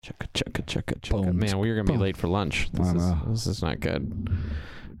Chugga. Boom. Man, we're going to be late for lunch. This is not good.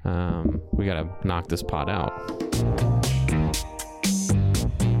 We got to knock this pot out.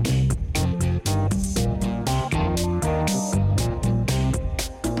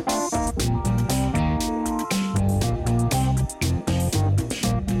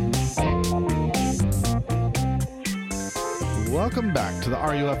 Welcome back to the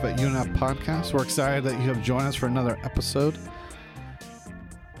RUF at UNF podcast. We're excited that you have joined us for another episode.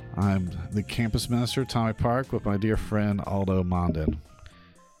 I'm the campus minister, Tommy Park, with my dear friend, Aldo Mondin.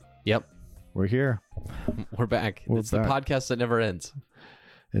 Yep. We're here. We're back. It's the podcast that never ends.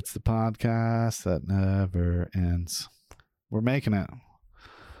 It's the podcast that never ends. We're making it.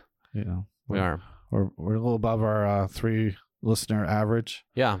 You know, we are. We're a little above our 3 listener average.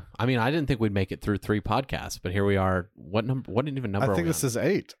 Yeah. I mean, I didn't think we'd make it through 3 podcasts, but here we are. What number? What even number? I think this is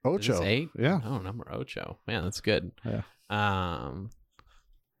 8. Ocho. This is 8? Yeah. Oh, number ocho. Man, that's good. Yeah.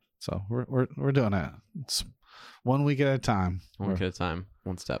 So we're doing it. It's 1 week at a time. 1 week at a time.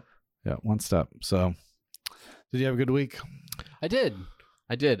 One step. Yeah, one step. So, did you have a good week? I did.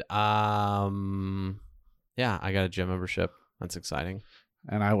 Yeah, I got a gym membership. That's exciting.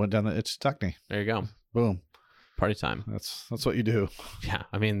 And I went down the Itch Tuckney. There you go. Boom. Party time. That's what you do. Yeah,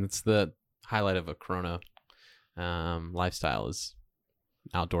 I mean, it's the highlight of a Corona lifestyle is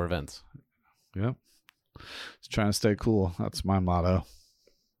outdoor events. Yep. Just trying to stay cool. That's my motto.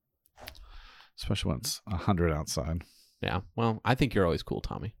 Especially when it's 100 outside. Yeah. Well, I think you're always cool,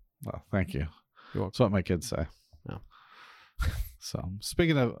 Tommy. Well, thank you. You're welcome. That's what my kids say. Yeah. So,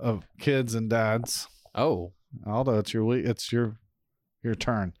 speaking of kids and dads. Oh. Aldo, it's your week. It's your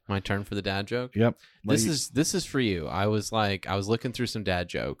turn. My turn for the dad joke? Yep. This is for you. I was looking through some dad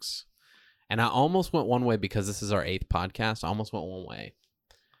jokes, and I almost went one way because this is our 8th podcast. I almost went one way,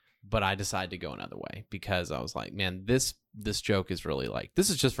 but I decided to go another way because I was like, man, this joke is really like, this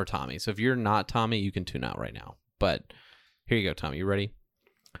is just for Tommy. So if you're not Tommy, you can tune out right now. But here you go, Tommy. You ready?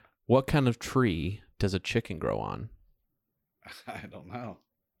 What kind of tree does a chicken grow on? I don't know.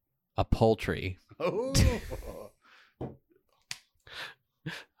 A poultry. Oh.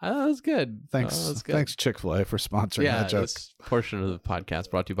 That was good. Thanks, Chick-fil-A, for sponsoring that joke. This portion of the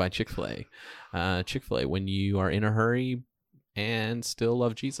podcast brought to you by Chick-fil-A. Chick-fil-A, when you are in a hurry and still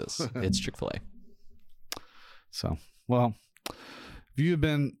love Jesus, it's Chick-fil-A. So, well, if you've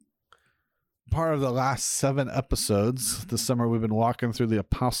been part of the last 7 episodes this summer, we've been walking through the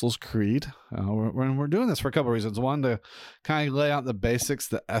Apostles' Creed. We're doing this for a couple of reasons. One, to kind of lay out the basics,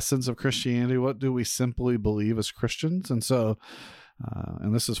 the essence of Christianity. What do we simply believe as Christians? And so,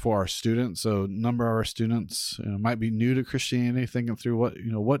 and this is for our students. So a number of our students might be new to Christianity, thinking through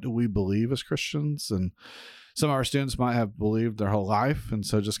what do we believe as Christians? And some of our students might have believed their whole life. And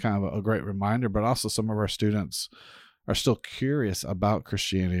so just kind of a great reminder, but also some of our students are still curious about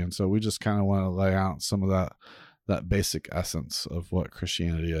Christianity. And so we just kind of want to lay out some of that basic essence of what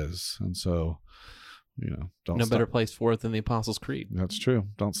Christianity is. And so, no better place for it than the Apostles' Creed. That's true.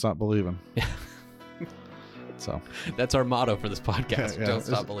 Don't stop believing. Yeah. So that's our motto for this podcast. Yeah, don't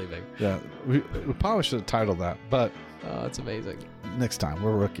stop believing. Yeah. We probably should have titled that, but it's amazing. Next time.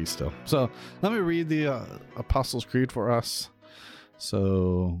 We're rookies still. So let me read the Apostles' Creed for us,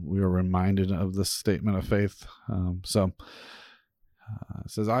 so we are reminded of this statement of faith. It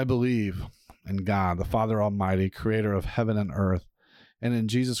says, I believe in God, the Father Almighty, creator of heaven and earth, and in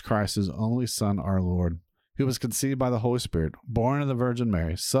Jesus Christ, his only Son, our Lord, who was conceived by the Holy Spirit, born of the Virgin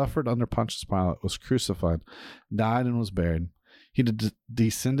Mary, suffered under Pontius Pilate, was crucified, died, and was buried. He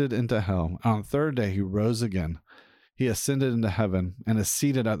descended into hell. On the 3rd day, he rose again. He ascended into heaven and is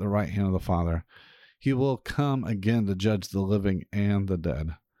seated at the right hand of the Father. He will come again to judge the living and the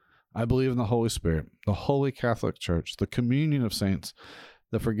dead. I believe in the Holy Spirit, the Holy Catholic Church, the communion of saints,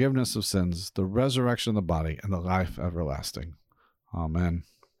 the forgiveness of sins, the resurrection of the body, and the life everlasting. Amen.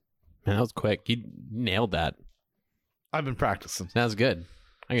 Man, that was quick. You nailed that. I've been practicing. That was good.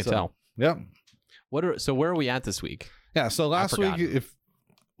 I can tell. Yep. So where are we at this week? Yeah. So last week,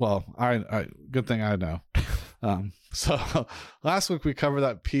 I good thing I know. So last week we covered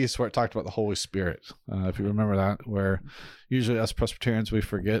that piece where it talked about the Holy Spirit. If you remember that, where usually us Presbyterians, we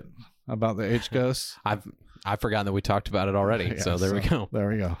forget about the H ghosts. I've forgotten that we talked about it already. Yeah, so there we go. There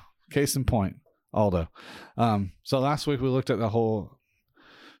we go. Case in point, Aldo. So last week we looked at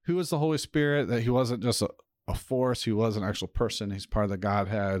who was the Holy Spirit, that he wasn't just a force, he was an actual person, he's part of the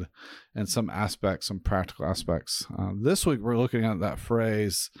Godhead, and some practical aspects. This week we're looking at that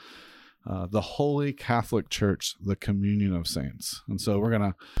phrase, the Holy Catholic Church, the communion of saints. And so we're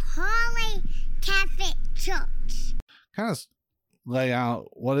going to Holy Catholic Church. Kind of lay out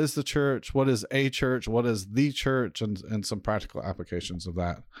what is the church, what is a church, what is the church, and some practical applications of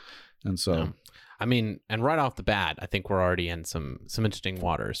that. And so, I mean, and right off the bat, I think we're already in some interesting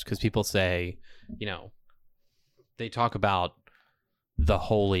waters, because people say, they talk about the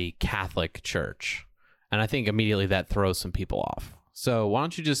Holy Catholic Church, and I think immediately that throws some people off. So why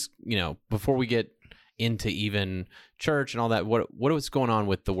don't you just, before we get into even church and all that, what was going on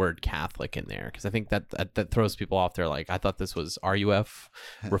with the word Catholic in there? Because I think that throws people off. They're like, I thought this was RUF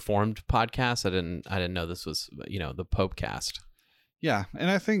Reformed podcast. I didn't know this was the Pope cast. Yeah, and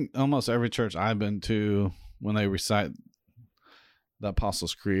I think almost every church I've been to, when they recite the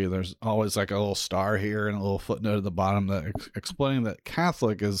Apostles' Creed, there's always like a little star here and a little footnote at the bottom that explaining that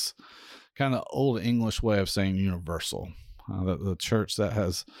Catholic is kind of old English way of saying universal. The church that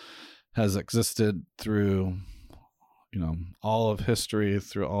has existed through, all of history,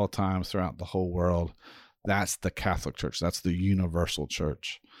 through all times, throughout the whole world. That's the Catholic Church. That's the universal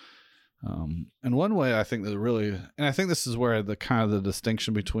church. And one way I think that really, and I think this is where the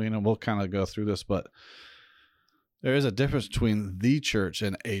distinction between, and we'll kind of go through this, but there is a difference between the church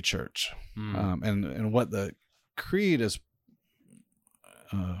and a church. And what the creed is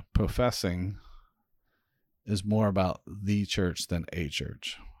professing is more about the church than a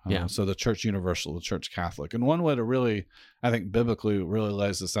church. So the church universal, the church Catholic. And one way to really, I think biblically really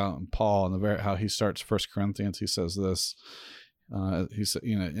lays this out in Paul, and how he starts 1 Corinthians, he says this, he said,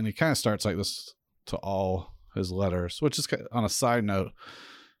 and he kind of starts like this to all his letters, which is, on a side note,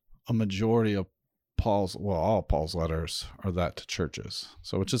 a majority of all Paul's letters are that to churches.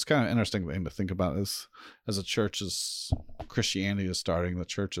 So, which is kind of interesting thing to think about, is as a church is Christianity is starting, the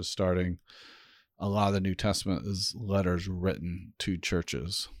church is starting. A lot of the New Testament is letters written to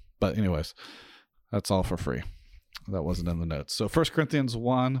churches. But anyways, that's all for free. That wasn't in the notes. So 1 Corinthians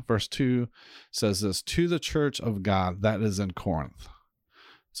 1 verse 2 says this, to the church of God that is in Corinth.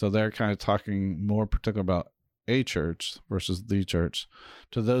 So they're kind of talking more particular about a church versus the church.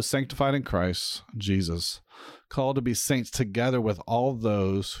 To those sanctified in Christ Jesus, called to be saints together with all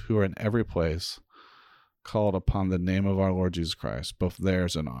those who are in every place, called upon the name of our Lord Jesus Christ, both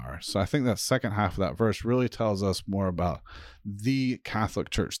theirs and ours. So I think that second half of that verse really tells us more about the Catholic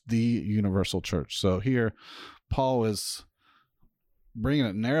Church, the universal church. So here, Paul is bringing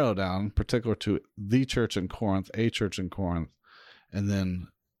it narrow down, particular to the church in Corinth, a church in Corinth, and then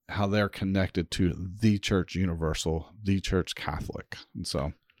how they're connected to the church universal, the church Catholic. And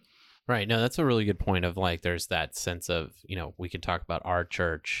so, right. No, that's a really good point of like, there's that sense of, we can talk about our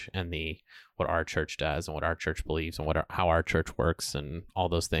church and what our church does and what our church believes and how our church works and all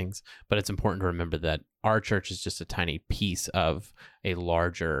those things. But it's important to remember that our church is just a tiny piece of a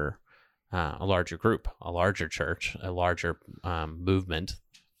larger group, a larger church, a larger movement,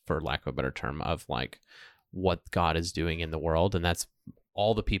 for lack of a better term, of like what God is doing in the world. And that's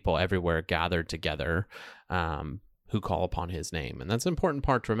all the people everywhere gathered together who call upon his name. And that's an important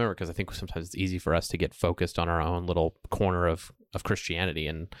part to remember, because I think sometimes it's easy for us to get focused on our own little corner of Christianity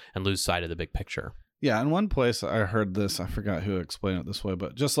and lose sight of the big picture. Yeah. In one place I heard this, I forgot who explained it this way,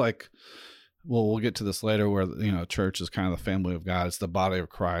 but just like, well, we'll get to this later, where, church is kind of the family of God. It's the body of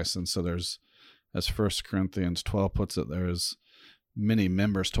Christ. And so there's, as 1 Corinthians 12 puts it, there's many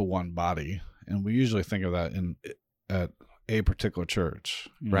members to one body. And we usually think of that at a particular church.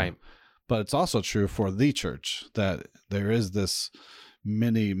 Right. But it's also true for the church, that there is this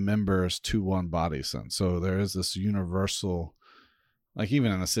many members to one body sense. So there is this universal, like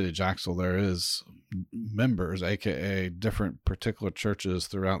even in the city of Jacksonville, there is members, aka different particular churches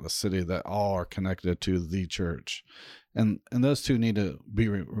throughout the city that all are connected to the church, and those two need to be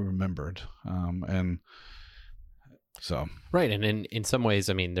remembered. And so, right, and in some ways,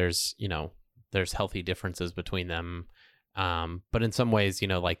 I mean, there's healthy differences between them. But in some ways,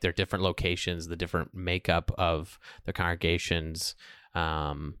 like their different locations, the different makeup of the congregations,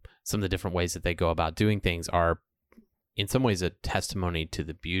 some of the different ways that they go about doing things are in some ways a testimony to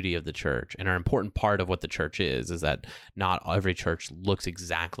the beauty of the church, and an important part of what the church is that not every church looks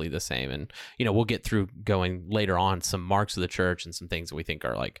exactly the same. And, we'll get through going later on some marks of the church and some things that we think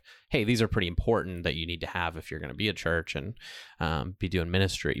are like, hey, these are pretty important that you need to have if you're going to be a church and be doing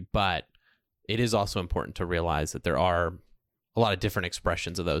ministry. But it is also important to realize that there are a lot of different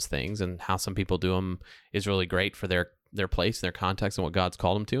expressions of those things, and how some people do them is really great for their place, their context, and what God's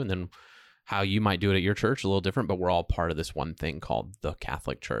called them to. And then how you might do it at your church is a little different, but we're all part of this one thing called the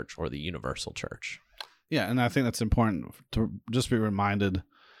Catholic Church, or the universal church. Yeah, and I think that's important to just be reminded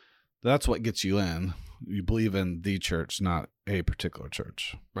that's what gets you in. You believe in the church, not a particular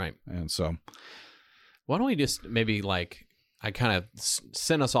church. Right. And so, why don't we just maybe I kind of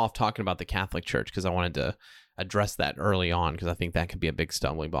sent us off talking about the Catholic Church, because I address that early on, because I think that could be a big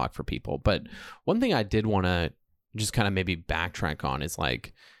stumbling block for people. But one thing I did want to just kind of maybe backtrack on is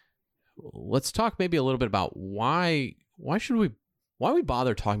like, let's talk maybe a little bit about why we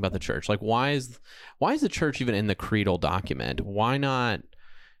bother talking about the church? Like, why is the church even in the creedal document? Why not,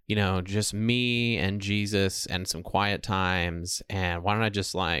 just me and Jesus and some quiet times? And why don't I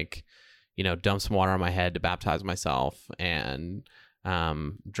just like, dump some water on my head to baptize myself and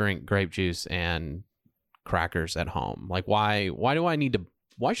drink grape juice and crackers at home? Like, why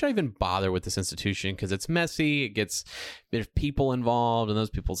should I even bother with this institution? Because it's messy. There's people involved, and those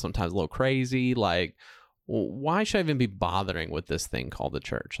people sometimes a little crazy. Like, why should I even be bothering with this thing called the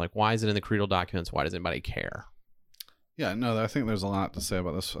church? Like, why is it in the creedal documents? Why does anybody care? Yeah, no, I think there's a lot to say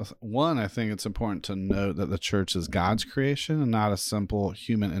about this. One, I think it's important to note that the church is God's creation and not a simple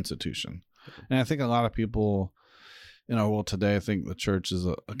human institution. And I think a lot of people in our world today think the church is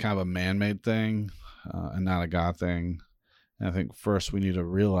a kind of a man-made thing and not a God thing. And I think first we need to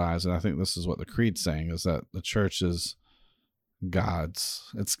realize, and I think this is what the creed's saying, is that the church is God's.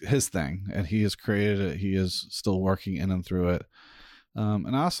 It's his thing, and he has created it. He is still working in and through it.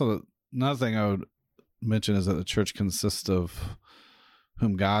 And also, another thing I would mention is that the church consists of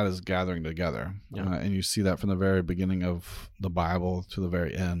whom God is gathering together. Yeah. And you see that from the very beginning of the Bible to the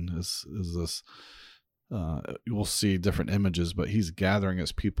very end is this, you will see different images, but he's gathering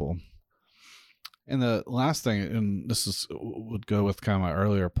his people. And the last thing, and this would go with kind of my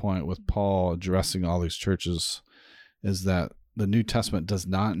earlier point with Paul addressing all these churches, is that the New Testament does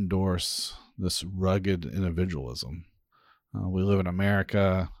not endorse this rugged individualism. We live in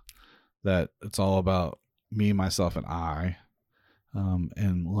America that it's all about me, myself, and I.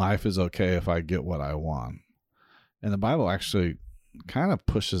 And life is okay if I get what I want. And the Bible actually kind of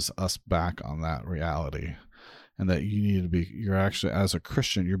pushes us back on that reality, and that you're actually, as a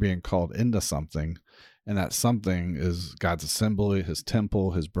Christian, you're being called into something, and that something is God's assembly, his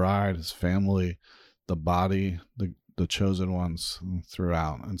temple, his bride, his family, the body, the chosen ones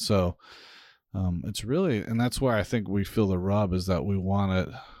throughout. And so it's really, and that's where I think we feel the rub, is that we want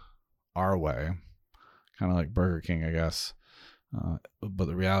it our way, kind of like Burger King, I guess. But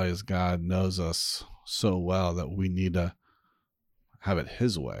the reality is God knows us so well that we need to have it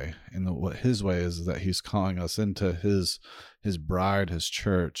his way. And what his way is that he's calling us into his bride, his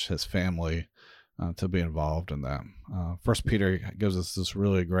church, his family, to be involved in that. First Peter gives us this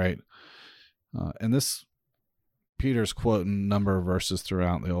really great, and this Peter's quoting a number of verses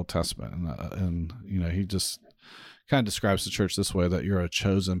throughout the Old Testament. And he just kind of describes the church this way, that you're a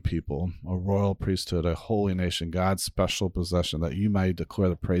chosen people, a royal priesthood, a holy nation, God's special possession, that you may declare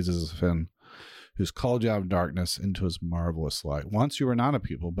the praises of him who's called you out of darkness into his marvelous light. Once you were not a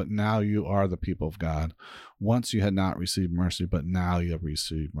people, but now you are the people of God. Once you had not received mercy, but now you have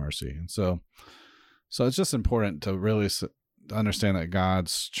received mercy. And so it's just important to really understand that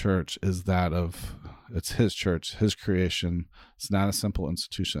God's church is it's his church, his creation. It's not a simple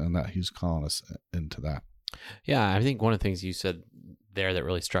institution, and that he's calling us into that. Yeah, I think one of the things you said there that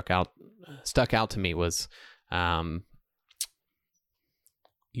really stuck out to me was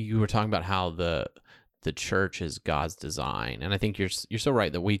you were talking about how the church is God's design. And I think you're so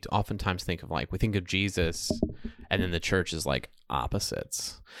right that we oftentimes think we think of Jesus, and then the church is like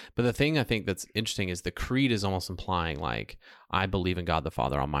opposites. But the thing I think that's interesting is the creed is almost implying like, I believe in God the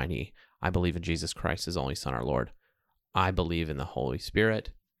Father Almighty. I believe in Jesus Christ, his only Son, our Lord. I believe in the Holy Spirit.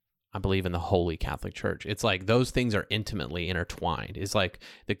 I believe in the Holy Catholic Church. It's like those things are intimately intertwined. It's like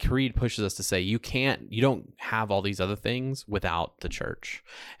the creed pushes us to say you don't have all these other things without the church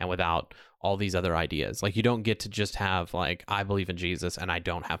and without all these other ideas. Like, you don't get to just have like, I believe in Jesus and I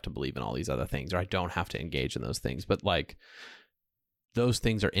don't have to believe in all these other things, or I don't have to engage in those things. But like, those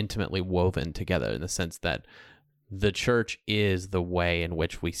things are intimately woven together in the sense that the church is the way in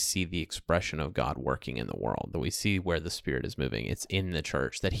which we see the expression of God working in the world, that we see where the Spirit is moving. It's in the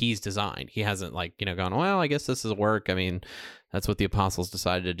church that he's designed. He hasn't gone, well, I guess this is work. I mean, that's what the apostles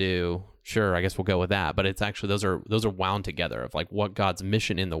decided to do. Sure, I guess we'll go with that. But it's actually, those are wound together of like what God's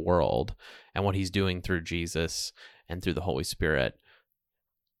mission in the world and what he's doing through Jesus and through the Holy Spirit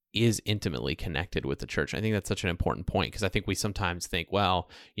is intimately connected with the church. I think that's such an important point, because I think we sometimes think, well,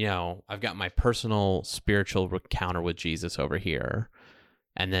 I've got my personal spiritual encounter with Jesus over here,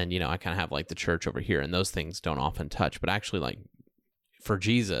 and then, I kind of have like the church over here, and those things don't often touch. But actually, like, for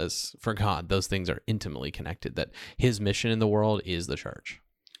Jesus, for God, those things are intimately connected, that his mission in the world is the church.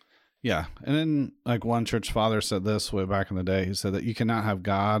 Yeah. And then like one church father said this way back in the day. He said that you cannot have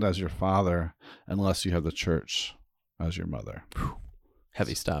God as your father unless you have the church as your mother. Whew.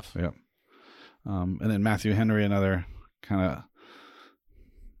 Heavy stuff. Yeah. And then Matthew Henry, another kind of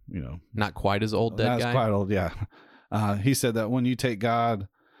Not quite as old dead that's guy. quite old. Yeah. He said that when we take God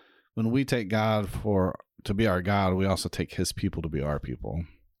to be our God, we also take his people to be our people.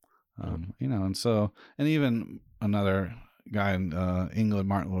 And even another guy in England,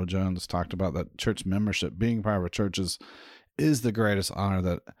 Martin Lloyd-Jones, talked about that church membership, being part of a church is the greatest honor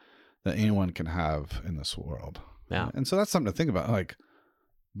that anyone can have in this world. Yeah. And so that's something to think about. Like,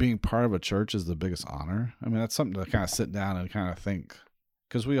 being part of a church is the biggest honor. I mean, that's something to kind of sit down and kind of think,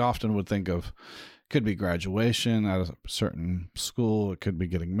 because we often would think of, could be graduation at a certain school, it could be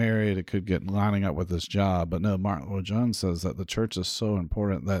getting married, it could get lining up with this job. But no, Martin Lloyd-Jones says that the church is so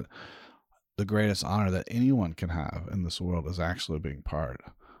important that the greatest honor that anyone can have in this world is actually being part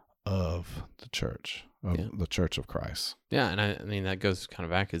of the church, the Church of Christ. Yeah, and I mean, that goes kind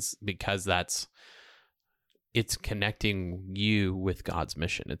of back, is because it's connecting you with God's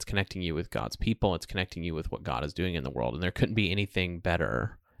mission. It's connecting you with God's people. It's connecting you with what God is doing in the world. And there couldn't be anything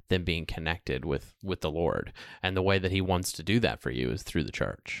better than being connected with the Lord. And the way that he wants to do that for you is through the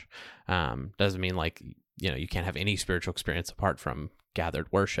church. Doesn't mean like, you can't have any spiritual experience apart from gathered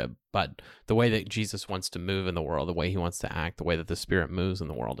worship, but the way that Jesus wants to move in the world, the way he wants to act, the way that the Spirit moves in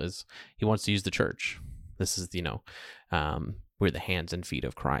the world is he wants to use the church. This is, we're the hands and feet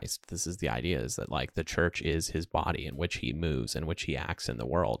of Christ. This is the idea, is that like the church is his body in which he moves, in which he acts in the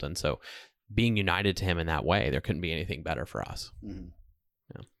world. And so being united to him in that way, there couldn't be anything better for us. Mm-hmm.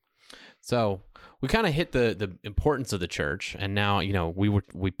 Yeah. So we kind of hit the importance of the church, and now,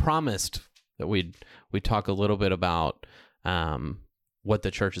 we promised that we'd talk a little bit about what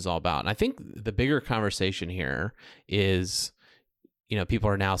the church is all about. And I think the bigger conversation here is, people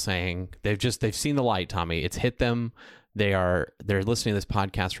are now saying they've seen the light, Tommy. It's hit them. They're listening to this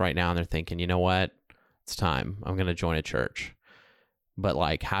podcast right now, and they're thinking, you know what? It's time. I'm going to join a church. But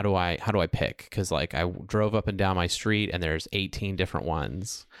like, how do I pick? Because like, I drove up and down my street, and there's 18 different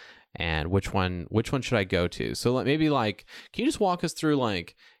ones. And which one should I go to? So maybe like, can you just walk us through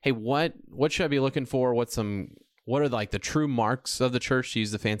like, hey, what should I be looking for? What are like the true marks of the church, to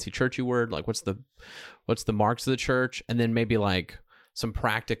use the fancy churchy word? Like, what's the marks of the church? And then maybe like some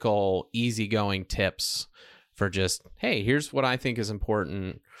practical, easygoing tips for just, hey, here's what I think is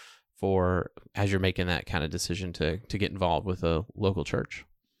important for as you're making that kind of decision to get involved with a local church.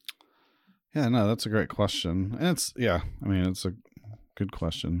 Yeah, no, that's a great question. And it's a good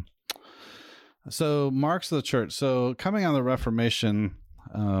question. So marks of the church. So coming out of the Reformation,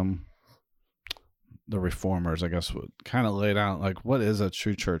 the Reformers, I guess, would kind of laid out like, what is a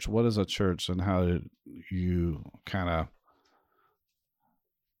true church? What is a church, and how did you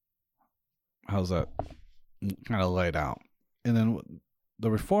how's that kind of laid out? And then the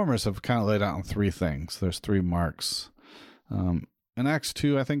Reformers have kind of laid out on three things. There's three marks. And Acts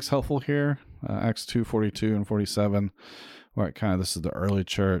 2, I think, is helpful here. Acts 2, 42 and 47, where it this is the early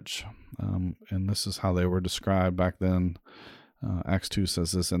church. And this is how they were described back then. Acts 2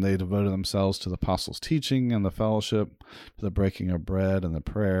 says this: and they devoted themselves to the apostles' teaching and the fellowship, to the breaking of bread and the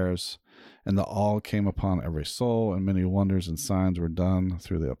prayers. And the awe came upon every soul, and many wonders and signs were done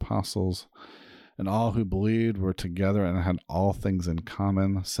through the apostles. And all who believed were together and had all things in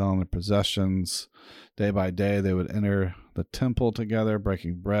common, selling their possessions. Day by day they would enter the temple together,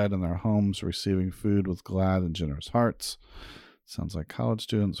 breaking bread in their homes, receiving food with glad and generous hearts. Sounds like college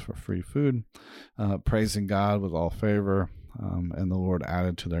students for free food. Praising God with all favor, and the Lord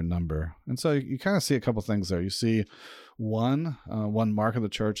added to their number. And so you kind of see a couple things there. You see one mark of the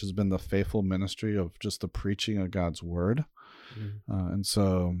church has been the faithful ministry of just the preaching of God's word. Mm-hmm. And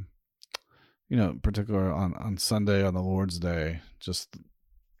so, particularly on Sunday, on the Lord's Day, just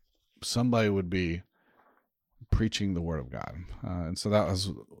somebody would be preaching the word of God. And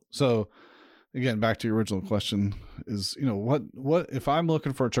so again, back to your original question is, what if I'm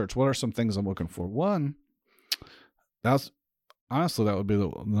looking for a church, what are some things I'm looking for? One, that would be the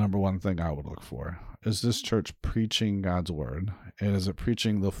number one thing I would look for. Is this church preaching God's word? And is it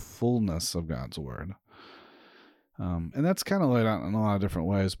preaching the fullness of God's word? And that's kind of laid out in a lot of different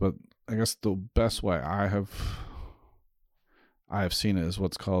ways, but I guess the best way I have seen it is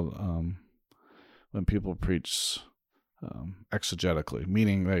what's called when people preach exegetically,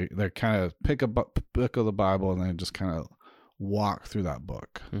 meaning they kind of pick a book of the Bible and they just kind of walk through that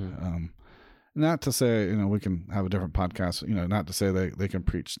book. Mm-hmm. Not to say, we can have a different podcast, not to say they can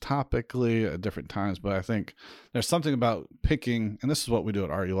preach topically at different times, but I think there's something about picking, and this is what we do at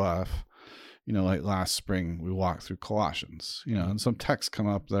RUF, like last spring, we walked through Colossians, and some texts come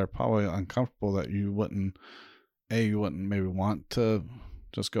up that are probably uncomfortable that you wouldn't maybe want to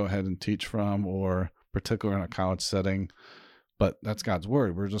just go ahead and teach from, or particularly in a college setting, but that's God's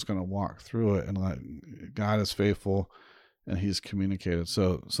word. We're just going to walk through it and let God is faithful. and he's communicated.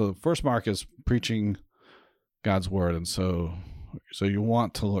 So the first mark is preaching God's word, and so you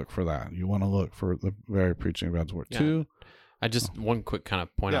want to look for that. You want to look for the very preaching of God's word. Yeah. Two, I just one quick kind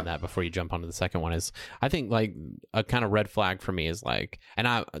of point on that before you jump onto the second one is I think like a kind of red flag for me is like,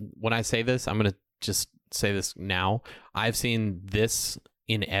 and when I say this, I'm going to just say this now. I've seen this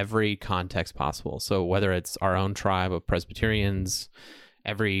in every context possible. So whether it's our own tribe of Presbyterians,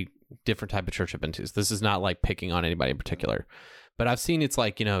 every different type of church I've been to. So this is not like picking on anybody in particular, but I've seen it's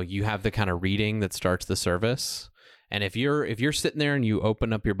like, you have the kind of reading that starts the service. And if you're sitting there and you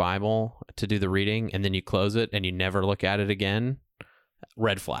open up your Bible to do the reading and then you close it and you never look at it again,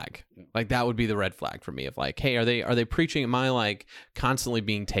 red flag. Like that would be the red flag for me of like, hey, are they preaching? Am I like constantly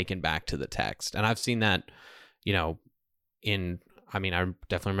being taken back to the text? And I've seen that, I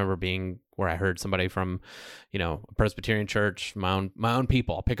definitely remember being where I heard somebody from, a Presbyterian church, my own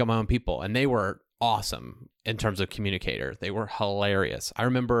people. I'll pick up my own people, and they were awesome in terms of communicator. They were hilarious. I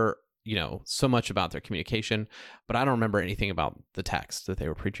remember, so much about their communication, but I don't remember anything about the text that they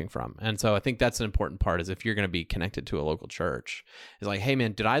were preaching from. And so I think that's an important part is if you're going to be connected to a local church, is like, hey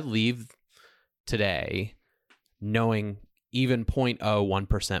man, did I leave today knowing even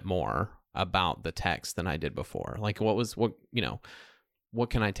 0.01% more about the text than I did before? Like what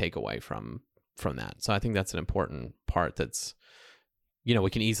can I take away from that? So I think that's an important part that's, we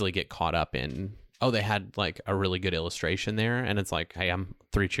can easily get caught up in, oh, they had like a really good illustration there. And it's like, hey, I'm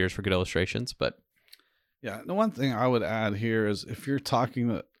 3 cheers for good illustrations. But yeah, the one thing I would add here is if you're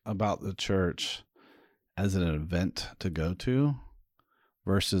talking about the church as an event to go to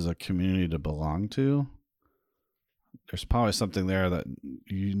versus a community to belong to, there's probably something there that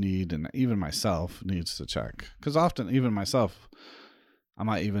you need, and even myself needs to check. Because often, even myself, we're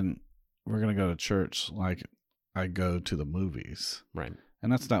going to go to church like I go to the movies. Right.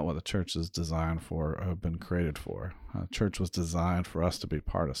 And that's not what the church is designed for or have been created for. Church was designed for us to be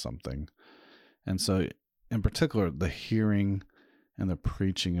part of something. And so, in particular, the hearing and the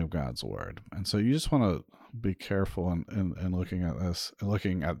preaching of God's word. And so you just want to be careful in looking at this, and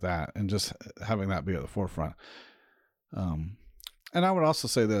looking at that, and just having that be at the forefront. And I would also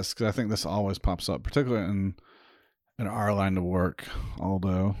say this, because I think this always pops up, particularly in our line of work,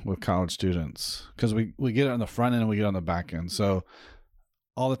 although with college students, because we get it on the front end and we get it on the back end. So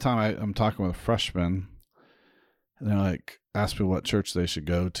all the time I'm talking with freshmen, and they're like, ask me what church they should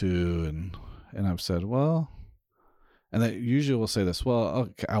go to. And I've said, well, and they usually will say this, well,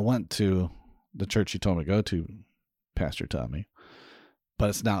 okay, I went to the church you told me to go to, Pastor Tommy, but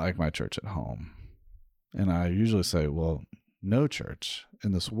it's not like my church at home. And I usually say, well, no church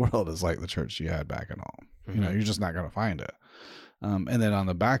in this world is like the church you had back at home. Mm-hmm. You're just not going to find it. And then on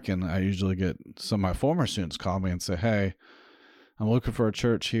the back end, I usually get some of my former students call me and say, hey, I'm looking for a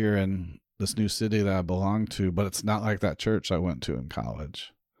church here in this new city that I belong to, but it's not like that church I went to in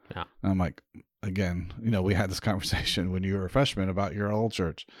college. Yeah. And I'm like, again, we had this conversation when you were a freshman about your old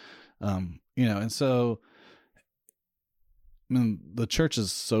church. And so, the church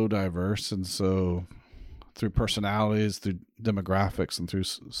is so diverse, and so through personalities, through demographics, and through,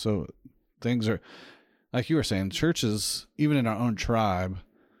 so things are, like you were saying, churches, even in our own tribe,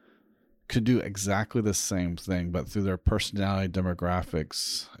 could do exactly the same thing, but through their personality,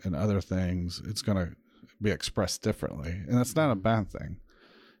 demographics, and other things, it's going to be expressed differently. And that's not a bad thing.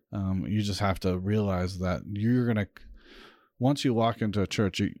 You just have to realize that once you walk into a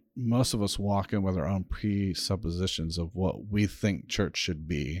church, most of us walk in with our own presuppositions of what we think church should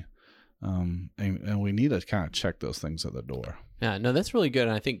be. And we need to kind of check those things at the door. Yeah, no, that's really good.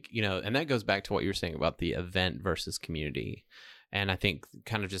 And I think, and that goes back to what you were saying about the event versus community. And I think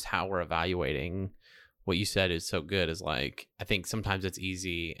kind of just how we're evaluating what you said is so good is like, I think sometimes it's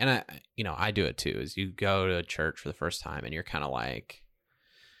easy. And I do it too, is you go to a church for the first time and you're kind of like,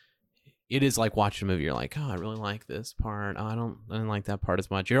 it is like watching a movie. You're like, oh, I really like this part. Oh, I didn't like that part as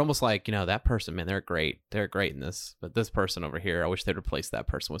much. You're almost like, that person, man, they're great. They're great in this. But this person over here, I wish they'd replace that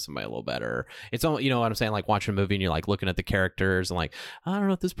person with somebody a little better. It's all, what I'm saying? Like watching a movie and you're like looking at the characters and like, I don't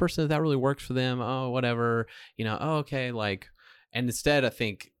know if this person, if that really works for them. Oh, whatever. Oh, okay. Like, and instead, I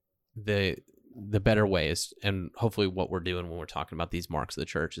think the better way is, and hopefully what we're doing when we're talking about these marks of the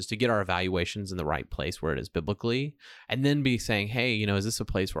church, is to get our evaluations in the right place where it is biblically, and then be saying, hey, is this a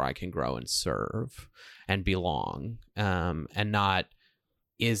place where I can grow and serve and belong? And not,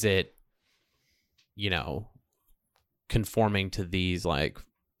 is it, conforming to these like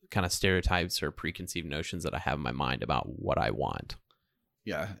kind of stereotypes or preconceived notions that I have in my mind about what I want.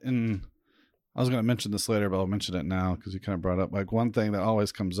 Yeah. And I was going to mention this later, but I'll mention it now because you kind of brought up like one thing that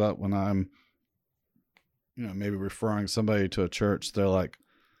always comes up when I'm, maybe referring somebody to a church. They're like,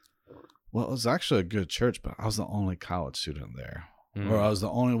 well, it was actually a good church, but I was the only college student there, Mm. or I was the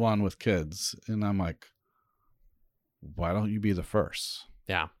only one with kids. And I'm like, why don't you be the first?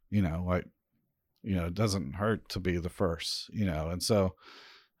 Yeah. Like, it doesn't hurt to be the first, and so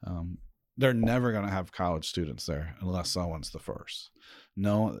they're never going to have college students there unless someone's the first.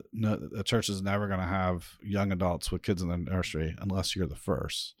 No, the church is never going to have young adults with kids in the nursery unless you're the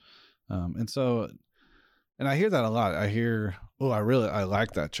first. And I hear that a lot. I hear, I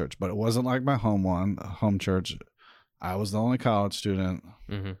like that church, but it wasn't like my home church. I was the only college student.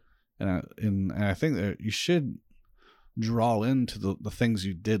 Mm-hmm. And I think that you should draw into the things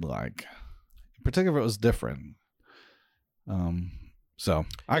you did like, particularly if it was different. So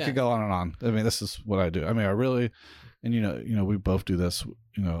I could go on and on. I mean, this is what I do. I mean, I really, and we both do this.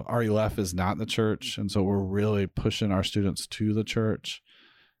 RUF is not the church, and so we're really pushing our students to the church.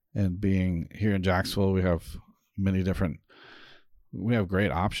 And being here in Jacksonville, we have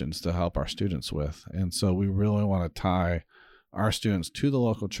great options to help our students with, and so we really want to tie our students to the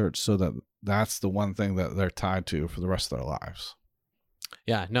local church so that that's the one thing that they're tied to for the rest of their lives.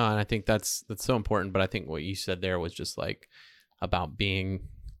 Yeah, no, and I think that's so important. But I think what you said there was just like about being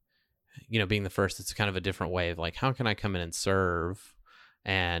the first. It's kind of a different way of like, how can I come in and serve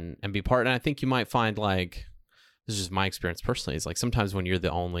and be part? And I think you might find, like, this is just my experience personally, is like sometimes when you're the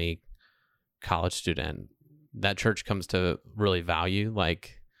only college student, that church comes to really value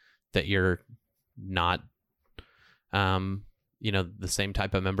like that you're not the same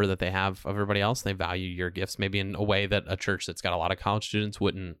type of member that they have of everybody else. They value your gifts maybe in a way that a church that's got a lot of college students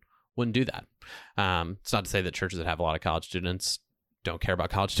wouldn't do that. It's not to say that churches that have a lot of college students don't care about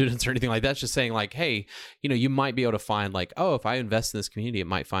college students or anything like that. It's just saying like, hey, you might be able to find like, oh, if I invest in this community, it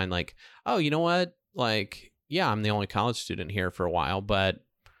might find like, oh, you know what? Like, yeah, I'm the only college student here for a while, but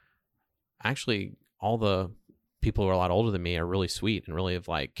actually all the people who are a lot older than me are really sweet and really have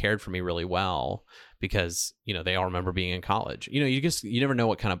like cared for me really well because, they all remember being in college. You never know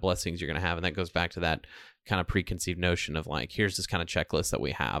what kind of blessings you're going to have. And that goes back to that kind of preconceived notion of like, here's this kind of checklist that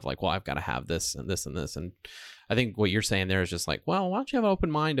we have. Like, well, I've got to have this and this and this. And I think what you're saying there is just like, well, why don't you have an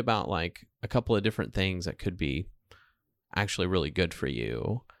open mind about like a couple of different things that could be actually really good for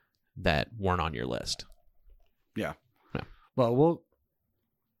you that weren't on your list. Yeah. Well,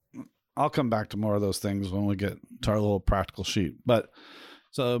 I'll come back to more of those things when we get to our little practical sheet. But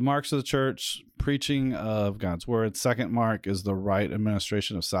so marks of the church, preaching of God's word. Second mark is the right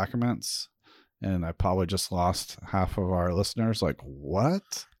administration of sacraments. And I probably just lost half of our listeners. Like,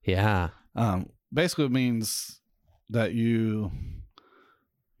 what? Yeah. Basically it means that you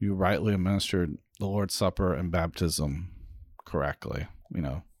rightly administered the Lord's Supper and baptism correctly,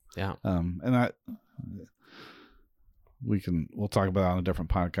 Yeah. And we'll talk about it on a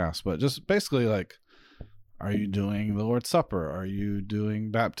different podcast, but just basically like, are you doing the Lord's Supper? Are you doing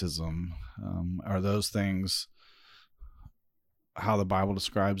baptism? Are those things how the Bible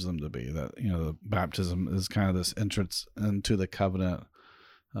describes them to be? That, the baptism is kind of this entrance into the covenant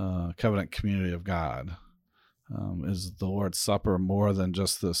community of God. Is the Lord's Supper more than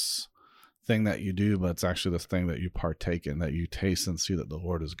just this thing that you do, but it's actually this thing that you partake in, that you taste and see that the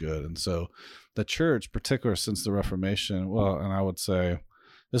Lord is good. And so the church, particularly since the Reformation, and I would say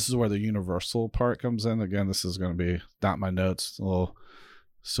this is where the universal part comes in. Again, this is going to be not my notes, a little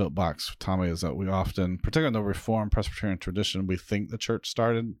soapbox for Tommy, is that we often, particularly in the Reformed Presbyterian tradition, we think the church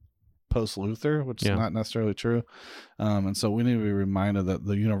started post-Luther, which is not necessarily true. And so we need to be reminded that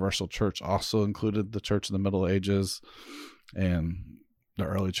the universal church also included the church in the Middle Ages and the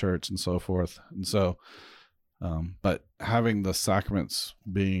early church and so forth. And so, but having the sacraments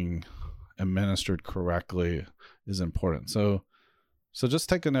being administered correctly is important. So just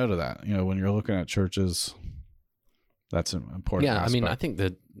take a note of that. When you're looking at churches, that's an important aspect. I mean, I think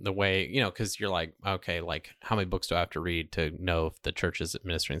that the way, because you're like, okay, like how many books do I have to read to know if the church is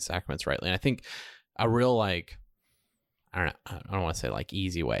administering sacraments rightly? And I think a real, like, I don't want to say like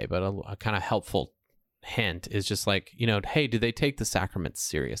easy way, but a kind of helpful hint is just like, hey, do they take the sacraments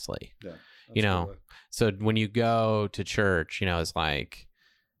seriously? Yeah, so when you go to church, it's like,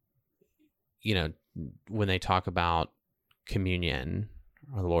 when they talk about communion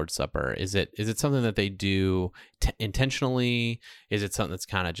or the Lord's Supper, is it something that they do intentionally? Is it something that's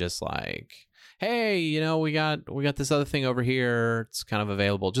kind of just like, hey, we got this other thing over here, it's kind of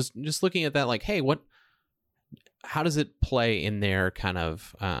available? Just looking at that, like, hey, how does it play in their kind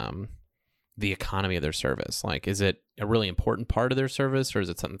of the economy of their service? Like, is it a really important part of their service, or is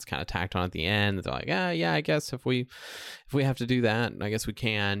it something that's kind of tacked on at the end? They're like, yeah, I guess if we have to do that, I guess we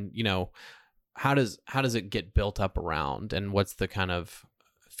can. How does it get built up around, and what's the kind of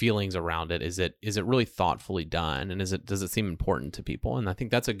feelings around it. Is it really thoughtfully done, and does it seem important to people? And I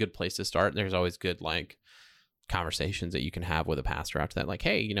think that's a good place to start. There's always good like conversations that you can have with a pastor after that, like,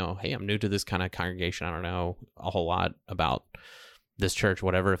 hey, I'm new to this kind of congregation, I don't know a whole lot about this church,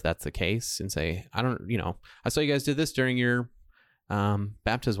 whatever, if that's the case, and say, I saw you guys did this during your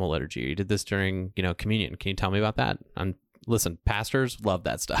baptismal liturgy, you did this during communion, can you tell me about that? And listen, pastors love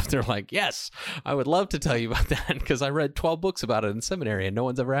that stuff. They're like, yes, I would love to tell you about that because I read 12 books about it in seminary and no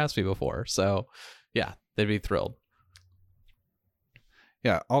one's ever asked me before. So yeah, they'd be thrilled.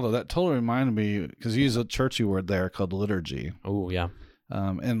 Yeah, although that totally reminded me, because you use a churchy word there called liturgy. Oh, yeah.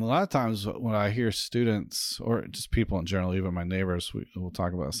 And a lot of times when I hear students, or just people in general, even my neighbors, we'll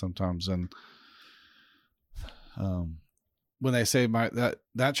talk about it sometimes, and when they say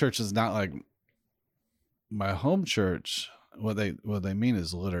that church is not like my home church, what they mean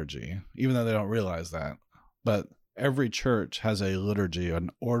is liturgy, even though they don't realize that. But every church has a liturgy,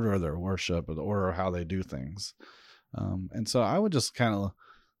 an order of their worship, or the order of how they do things. And so I would just kind of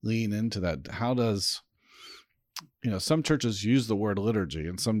lean into that. How does, some churches use the word liturgy,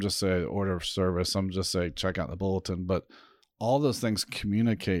 and some just say order of service, some just say check out the bulletin, but all those things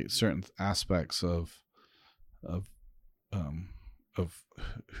communicate certain aspects of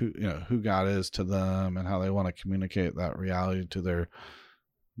who God is to them, and how they want to communicate that reality to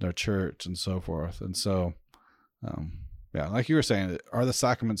their church and so forth. And so, yeah, like you were saying, are the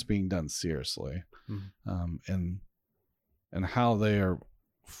sacraments being done seriously? Mm-hmm. And how they are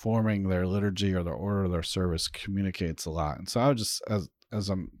forming their liturgy or their order of their service communicates a lot. And so I would just, as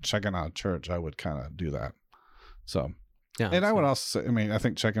I'm checking out a church, I would kind of do that. So, yeah. And I would also say, I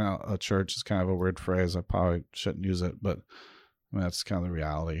think checking out a church is kind of a weird phrase. I probably shouldn't use it, but that's kind of the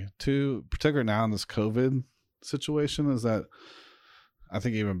reality. Too, particularly now in this COVID situation, is that I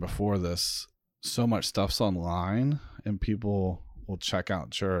think even before this, so much stuff's online and people will check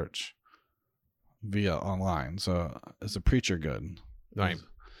out church via online. So is a preacher good? Right.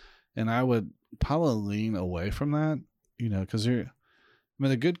 And I would probably lean away from that, because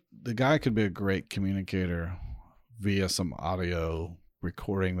the guy could be a great communicator via some audio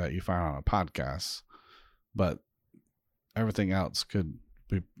recording that you find on a podcast, but everything else could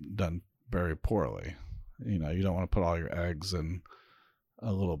be done very poorly. You don't want to put all your eggs in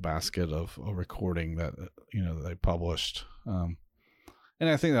a little basket of a recording that, that they published. And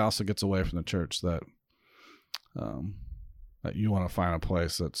I think that also gets away from the church, that that you want to find a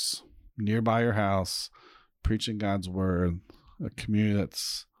place that's nearby your house, preaching God's word, a community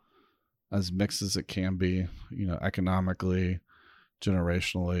that's as mixed as it can be, economically,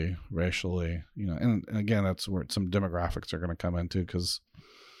 generationally, racially, and again, that's where some demographics are going to come into, because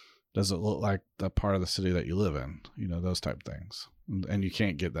does it look like the part of the city that you live in, those type things. And you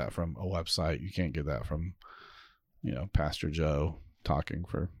can't get that from a website. You can't get that from, Pastor Joe talking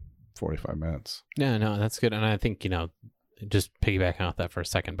for 45 minutes. Yeah, no, that's good. And I think, just piggybacking off that for a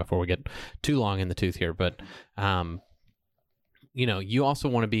second before we get too long in the tooth here, but, you also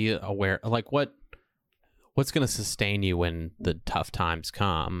want to be aware, like what's going to sustain you when the tough times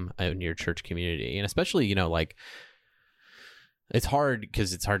come in your church community. And especially, like, it's hard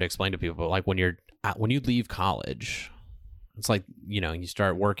because it's hard to explain to people, but like when you leave college, it's like, you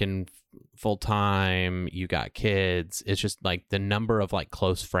start working full time, you got kids. It's just like the number of like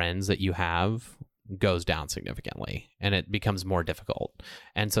close friends that you have goes down significantly, and it becomes more difficult.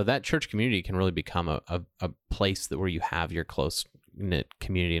 And so that church community can really become a place where you have your close knit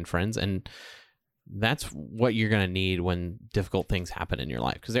community and friends. And that's what you're going to need when difficult things happen in your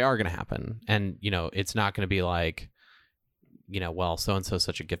life, because they are going to happen. And, it's not going to be like, well, so-and-so is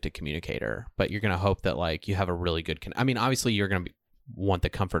such a gifted communicator, but you're going to hope that like you have a really good, obviously you're going to want the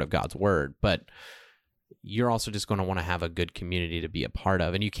comfort of God's word, but you're also just going to want to have a good community to be a part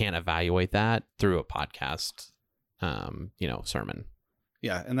of. And you can't evaluate that through a podcast, sermon.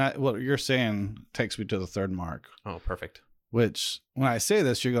 Yeah. And that, what you're saying takes me to the third mark. Oh, perfect. Which when I say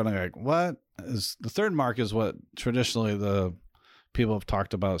this, you're going to be like, what is the third mark? Is what traditionally the people have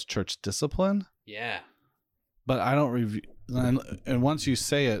talked about as church discipline. Yeah. But I don't review. And once you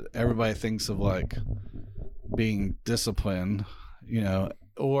say it, everybody thinks of like being disciplined,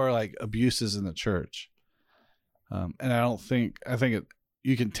 or like abuses in the church. And I think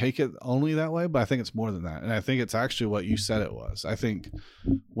you can take it only that way, but I think it's more than that. And I think it's actually what you said it was. I think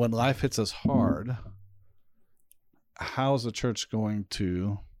when life hits us hard, how is the church going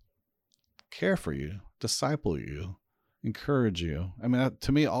to care for you, disciple you, encourage you?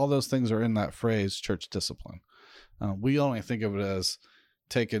 To me, all those things are in that phrase, church discipline. We only think of it as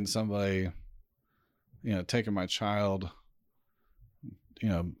taking somebody, taking my child,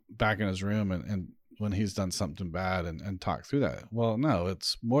 back in his room and when he's done something bad and talk through that. Well, no,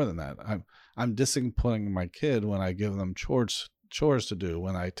 it's more than that. I'm disciplining my kid when I give them chores to do,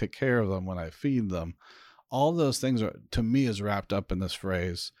 when I take care of them, when I feed them. All those things are, to me, is wrapped up in this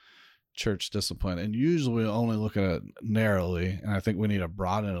phrase, church discipline. And usually we only look at it narrowly, and I think we need to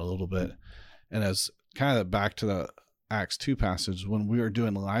broaden it a little bit. And as kind of back to the Acts 2 passage, when we are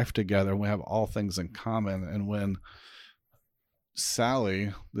doing life together, we have all things in common. And when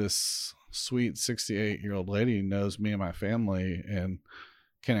Sally, this sweet 68-year-old lady, knows me and my family and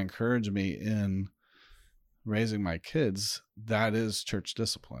can encourage me in raising my kids, that is church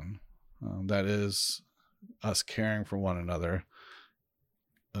discipline. That is us caring for one another,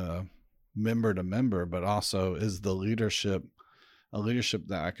 member to member, but also is the leadership, a leadership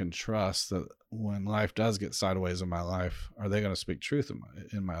that I can trust, that when life does get sideways in my life, are they going to speak truth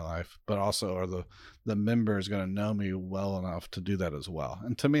in my life? But also, are the members going to know me well enough to do that as well?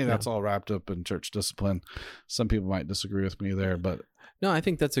 And to me, that's all wrapped up in church discipline. Some people might disagree with me there, but no, I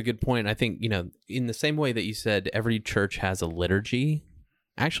think that's a good point. I think, in the same way that you said every church has a liturgy,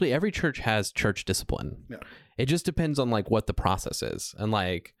 actually every church has church discipline. Yeah. It just depends on like what the process is and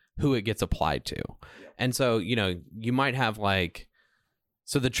like who it gets applied to. Yeah. And so, you might have like,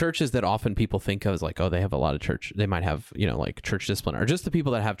 so the churches that often people think of as like, oh, they have a lot of church, they might have, like church discipline, or just the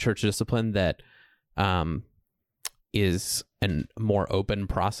people that have church discipline that is a more open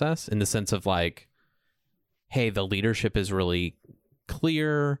process in the sense of like, hey, the leadership is really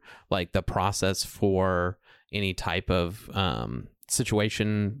clear, like the process for any type of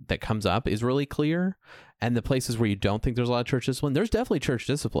situation that comes up is really clear. And the places where you don't think there's a lot of church discipline, there's definitely church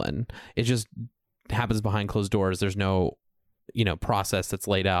discipline. It just happens behind closed doors. There's no process that's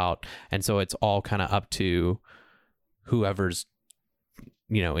laid out, and so it's all kind of up to whoever's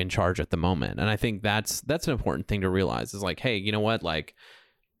in charge at the moment. And I think that's an important thing to realize, is like, hey, you know what, like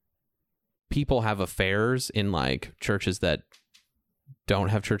people have affairs in like churches that don't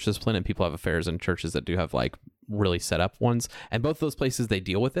have church discipline, and people have affairs in churches that do have like really set up ones, and both those places they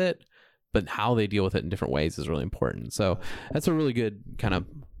deal with it, but how they deal with it in different ways is really important. So that's a really good kind of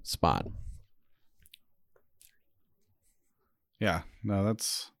spot. Yeah, no,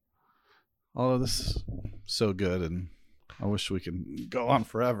 that's all of this is so good, and I wish we could go on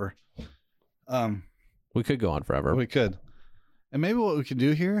forever. We could go on forever. We could. And maybe what we can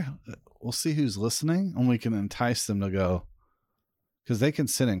do here, we'll see who's listening, and we can entice them to go, because they can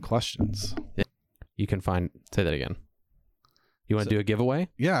send in questions. Yeah. You can say that again. You want to do a giveaway?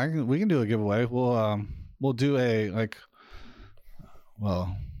 Yeah, we can do a giveaway. We'll do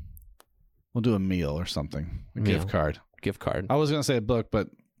we'll do a meal or something. Gift card. I was going to say a book, but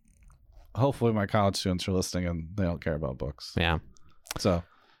hopefully my college students are listening and they don't care about books. Yeah. So,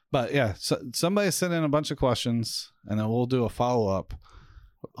 but yeah, so somebody sent in a bunch of questions, and then we'll do a follow-up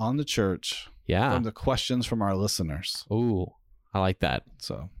on the church. Yeah. From the questions from our listeners. Ooh, I like that.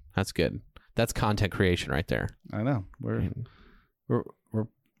 So that's good. That's content creation right there. I know. We're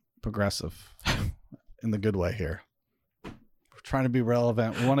progressive in the good way here. We're trying to be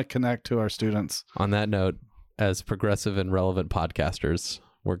relevant. We want to connect to our students. On that note, as progressive and relevant podcasters,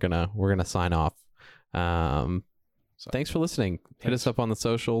 we're gonna sign off. Thanks for listening. Hit us up on the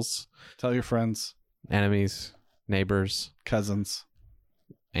socials. Tell your friends, enemies, neighbors, cousins,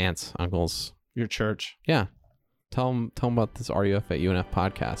 aunts, uncles, your church. Yeah, tell them about this RUF at UNF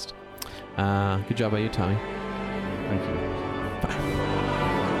podcast. Good job by you, Tommy. Thank you. Bye.